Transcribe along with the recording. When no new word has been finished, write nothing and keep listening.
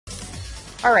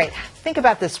All right, think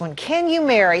about this one. Can you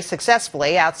marry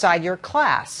successfully outside your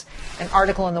class? An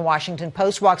article in the Washington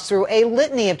Post walks through a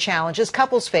litany of challenges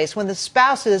couples face when the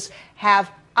spouses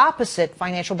have opposite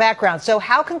financial backgrounds. So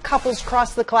how can couples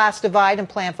cross the class divide and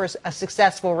plan for a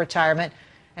successful retirement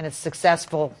and a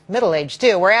successful middle age,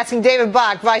 too? We're asking David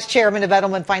Bach, Vice Chairman of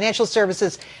Edelman Financial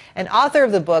Services and author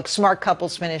of the book, Smart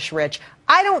Couples Finish Rich.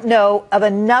 I don't know of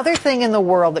another thing in the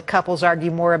world that couples argue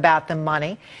more about than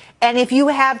money. And if you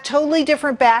have totally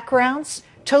different backgrounds,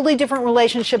 totally different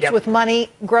relationships with money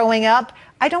growing up,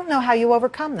 I don't know how you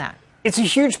overcome that. It's a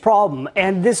huge problem.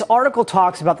 And this article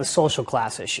talks about the social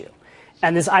class issue.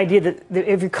 And this idea that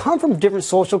if you come from different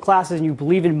social classes and you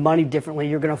believe in money differently,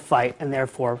 you're going to fight and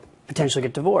therefore potentially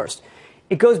get divorced.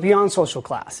 It goes beyond social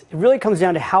class. It really comes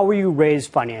down to how were you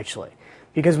raised financially?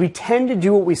 Because we tend to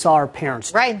do what we saw our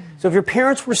parents do. Right. So if your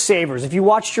parents were savers, if you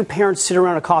watched your parents sit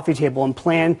around a coffee table and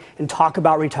plan and talk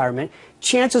about retirement,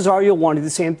 chances are you'll want to do the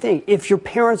same thing. If your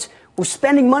parents were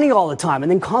spending money all the time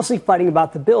and then constantly fighting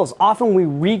about the bills, often we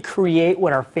recreate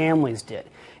what our families did.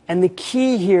 And the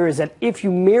key here is that if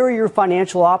you marry your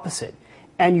financial opposite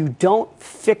and you don't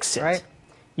fix it,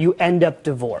 you end up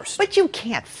divorced. But you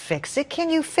can't fix it. Can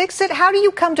you fix it? How do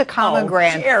you come to common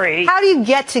ground? Gerri. How do you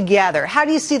get together? How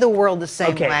do you see the world the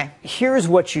same way? Here's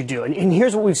what you do, and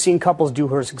here's what we've seen couples do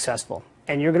who are successful.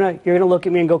 And you're gonna look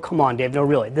at me and go, "Come on, Dave, no,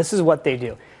 really." This is what they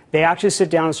do. They actually sit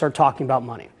down and start talking about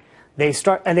money. They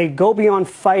go beyond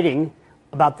fighting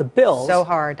about the bills. So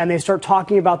hard. And they start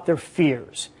talking about their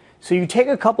fears. So you take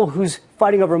a couple who's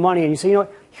fighting over money and you say, "You know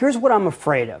what? Here's what I'm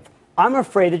afraid of. I'm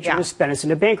afraid that you're going to spend us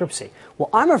into bankruptcy. Well,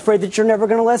 I'm afraid that you're never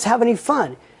going to let us have any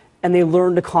fun." And they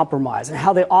learn to compromise. And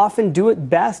how they often do it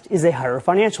best is they hire a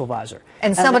financial advisor.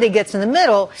 And somebody gets in the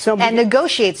middle and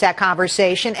negotiates that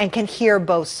conversation and can hear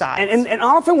both sides. And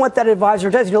often what that advisor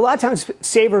does, a lot of times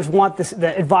savers want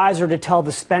the advisor to tell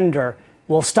the spender,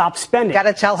 "Well, stop spending." Got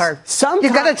to tell her. Sometimes,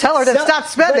 you got to tell her to stop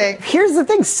spending. But here's the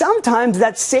thing. Sometimes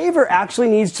that saver actually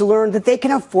needs to learn that they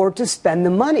can afford to spend the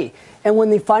money. And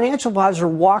when the financial advisor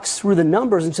walks through the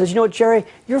numbers and says, "You know what, Gerri,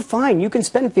 you're fine. You can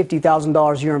spend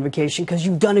 $50,000 a year on vacation because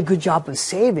you've done a good job of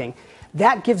saving,"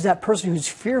 that gives that person who's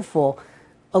fearful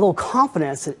a little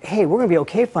confidence that, hey, we're going to be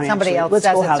okay financially. Somebody else Let's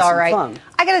says go have it's all some right. fun.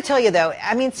 I got to tell you, though,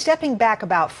 I mean, stepping back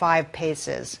about 5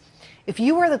 paces, if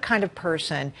you are the kind of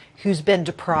person who's been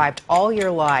deprived all your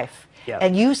life,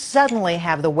 and you suddenly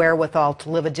have the wherewithal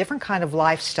to live a different kind of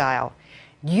lifestyle,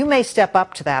 you may step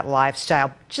up to that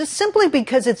lifestyle just simply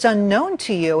because it's unknown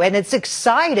to you and it's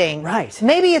exciting. Right.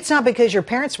 Maybe it's not because your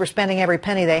parents were spending every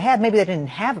penny they had. Maybe they didn't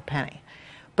have a penny.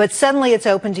 But suddenly it's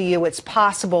open to you. It's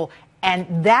possible. And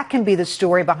that can be the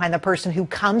story behind the person who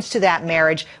comes to that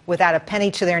marriage without a penny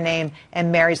to their name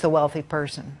and marries the wealthy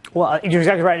person. Well, you're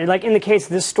exactly right. Like in the case of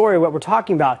this story, what we're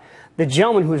talking about, the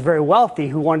gentleman who was very wealthy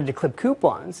who wanted to clip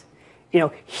coupons,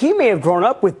 he may have grown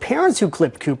up with parents who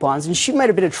clipped coupons, and she might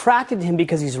have been attracted to him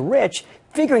because he's rich,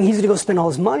 figuring he's going to go spend all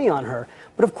his money on her.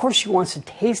 But of course, she wants a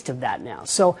taste of that now.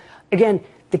 So again,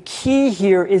 the key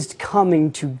here is coming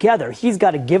together. He's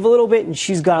got to give a little bit, and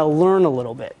she's got to learn a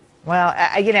little bit. Well,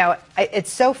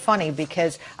 it's so funny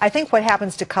because I think what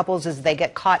happens to couples is they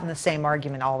get caught in the same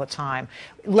argument all the time.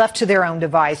 Left to their own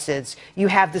devices, you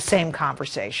have the same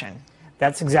conversation.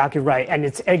 That's exactly right. And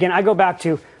it's, again, I go back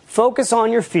to focus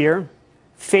on your fear,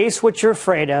 face what you're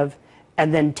afraid of,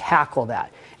 and then tackle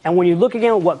that. And when you look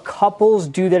again at what couples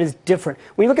do that is different,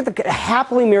 when you look at the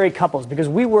happily married couples, because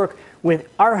we work with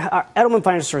our Edelman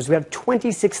Financial Services, we have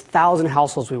 26,000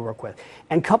 households we work with,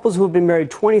 and couples who have been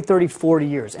married 20, 30, 40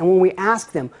 years. And when we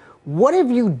ask them, what have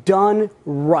you done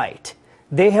right?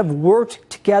 They have worked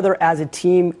together as a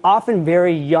team, often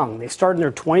very young. They started in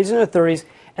their 20s and their 30s,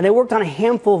 and they worked on a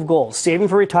handful of goals: saving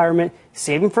for retirement,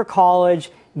 saving for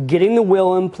college, getting the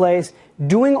will in place,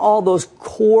 doing all those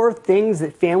core things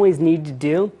that families need to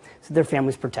do so their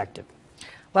family's protected.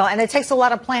 Well, and it takes a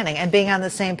lot of planning and being on the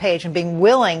same page and being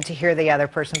willing to hear the other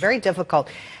person. Very difficult.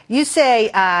 You say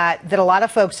that a lot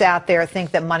of folks out there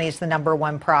think that money is the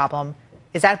 #1 problem.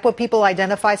 Is that what people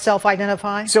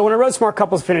self-identify? So when I wrote Smart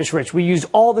Couples Finish Rich, we used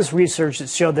all this research that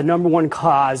showed the #1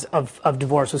 cause of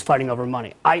divorce was fighting over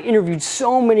money. I interviewed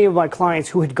so many of my clients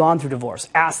who had gone through divorce,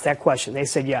 asked that question. They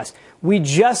said yes. We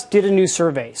just did a new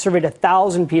survey, surveyed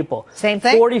 1,000 people. Same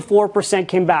thing? 44%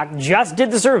 came back, just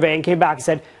did the survey and came back and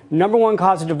said, #1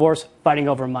 cause of divorce, fighting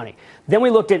over money. Then we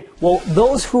looked at, well,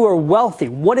 those who are wealthy,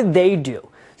 what did they do?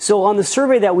 So on the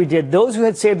survey that we did, those who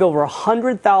had saved over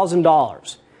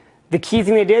 $100,000, the key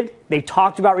thing they did, they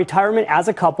talked about retirement as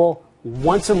a couple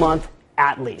once a month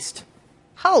at least.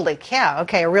 Holy cow.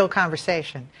 Okay, a real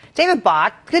conversation. David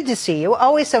Bach, good to see you.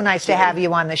 Always so nice to have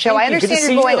you on the show. I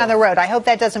understand you're going on the road. I hope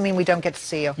that doesn't mean we don't get to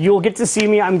see you. You'll get to see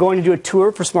me. I'm going to do a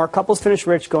tour for Smart Couples Finish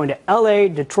Rich, going to L.A.,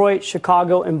 Detroit,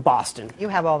 Chicago, and Boston. You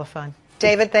have all the fun.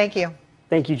 David, thank you.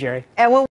 Thank you, Gerri. And we'll